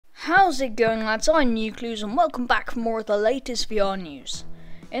How's it going, lads? I'm newclues and welcome back for more of the latest VR news.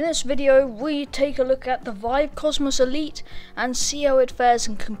 In this video we take a look at the Vive Cosmos Elite and see how it fares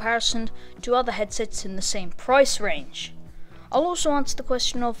in comparison to other headsets in the same price range. I'll also answer the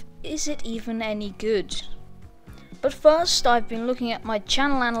question of, is it even any good? But first, I've been looking at my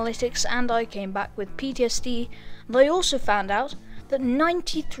channel analytics and I came back with PTSD, and I also found out that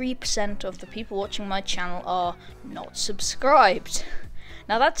 93% of the people watching my channel are not subscribed.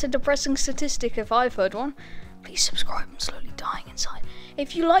 Now that's a depressing statistic if I've heard one. Please subscribe, I'm slowly dying inside.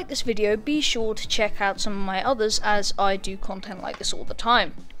 If you like this video, be sure to check out some of my others, as I do content like this all the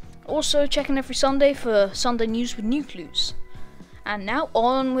time. Also check in every Sunday for Sunday news with newclues. And now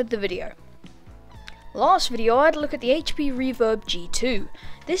on with the video. Last video I had a look at the HP Reverb G2.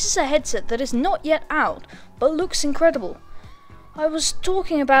 This is a headset that is not yet out, but looks incredible. I was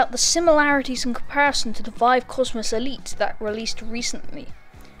talking about the similarities in comparison to the Vive Cosmos Elite that released recently.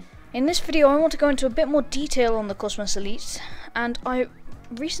 In this video I want to go into a bit more detail on the Cosmos Elite, and I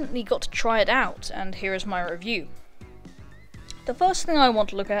recently got to try it out, and here is my review. The first thing I want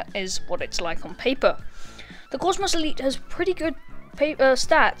to look at is what it's like on paper. The Cosmos Elite has pretty good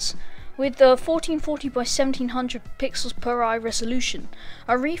stats, with the 1440 by 1700 pixels per eye resolution,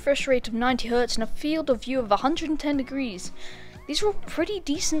 a refresh rate of 90 Hz and a field of view of 110 degrees. These are all pretty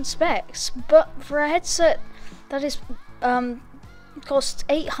decent specs, but for a headset that is costs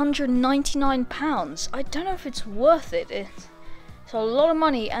 £899, I don't know if it's worth it. It's a lot of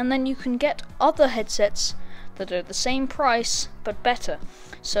money, and then you can get other headsets that are the same price but better.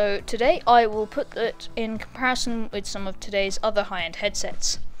 So today I will put it in comparison with some of today's other high-end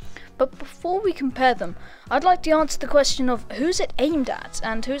headsets. But before we compare them, I'd like to answer the question of who's it aimed at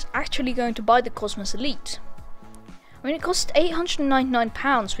and who's actually going to buy the Cosmos Elite. I mean, it costs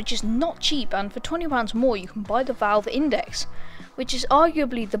 £899, which is not cheap, and for £20 more you can buy the Valve Index, which is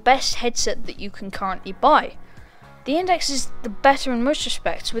arguably the best headset that you can currently buy. The Index is the better in most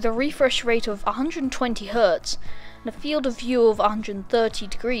respects, with a refresh rate of 120 Hz and a field of view of 130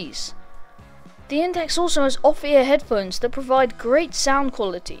 degrees. The Index also has off-ear headphones that provide great sound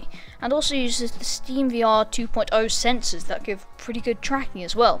quality, and also uses the SteamVR 2.0 sensors that give pretty good tracking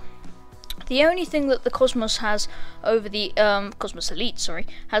as well. The only thing that the Cosmos has over the Cosmos Elite,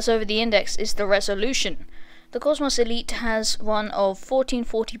 has over the Index is the resolution. The Cosmos Elite has one of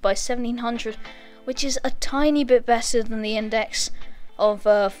 1440 by 1700, which is a tiny bit better than the Index of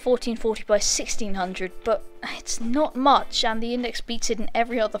 1440 by 1600, but it's not much, and the Index beats it in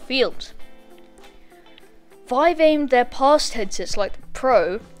every other field. Vive aimed their past headsets like the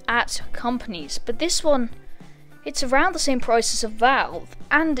Pro at companies, but this one, it's around the same price as a Valve,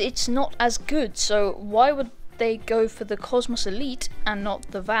 and it's not as good, so why would they go for the Cosmos Elite and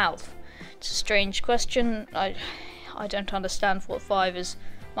not the Valve? It's a strange question. I don't understand what Vive is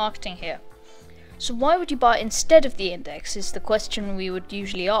marketing here. So why would you buy it instead of the Index is the question we would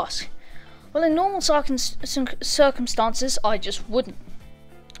usually ask. Well, in normal circumstances, I just wouldn't.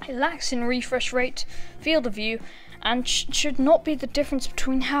 It lacks in refresh rate, field of view, and should not be the difference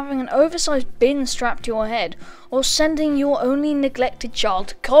between having an oversized bin strapped to your head or sending your only neglected child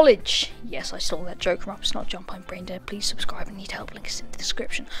to college. Yes, I stole that joke from Up Snot Jump, I'm brain dead. Please subscribe and need help, link is in the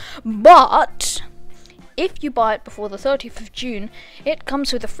description. But if you buy it before the 30th of June, it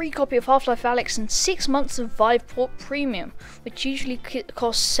comes with a free copy of Half-Life Alyx and 6 months of Viveport Premium, which usually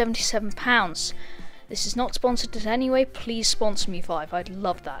costs £77. This is not sponsored in any way. Please sponsor me, Vive, I'd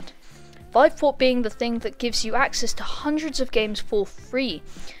love that. Viveport being the thing that gives you access to hundreds of games for free.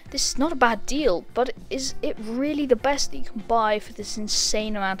 This is not a bad deal, but is it really the best that you can buy for this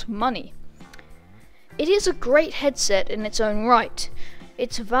insane amount of money? It is a great headset in its own right.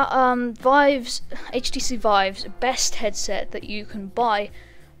 It's HTC Vive's best headset that you can buy,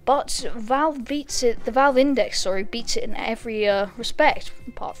 but Valve beats it. The Valve Index, beats it in every respect,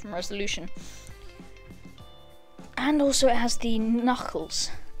 apart from resolution. And also it has the knuckles.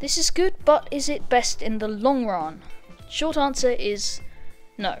 This is good, but is it best in the long run? Short answer is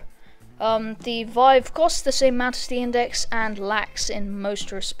no. The Vive costs the same amount as the Index and lacks in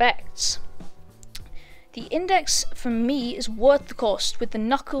most respects. The Index, for me, is worth the cost with the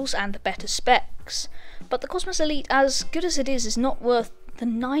knuckles and the better specs, but the Cosmos Elite, as good as it is not worth the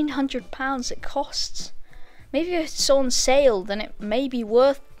 £900 it costs. Maybe if it's on sale, then it may be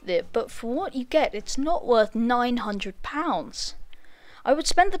worth it, but for what you get, it's not worth £900. I would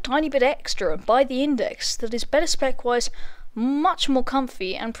spend the tiny bit extra and buy the Index that is better spec-wise, much more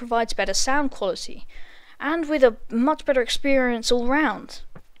comfy, and provides better sound quality, and with a much better experience all round.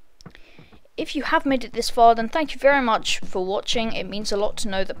 If you have made it this far, then thank you very much for watching. It means a lot to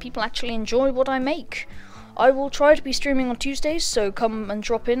know that people actually enjoy what I make. I will try to be streaming on Tuesdays, so come and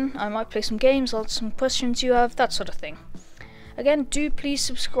drop in. I might play some games, answer some questions you have, that sort of thing. Again, do please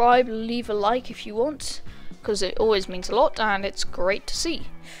subscribe, leave a like if you want, because it always means a lot and it's great to see.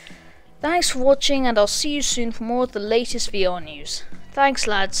 Thanks for watching, and I'll see you soon for more of the latest VR news. Thanks,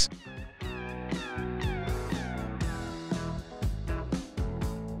 lads.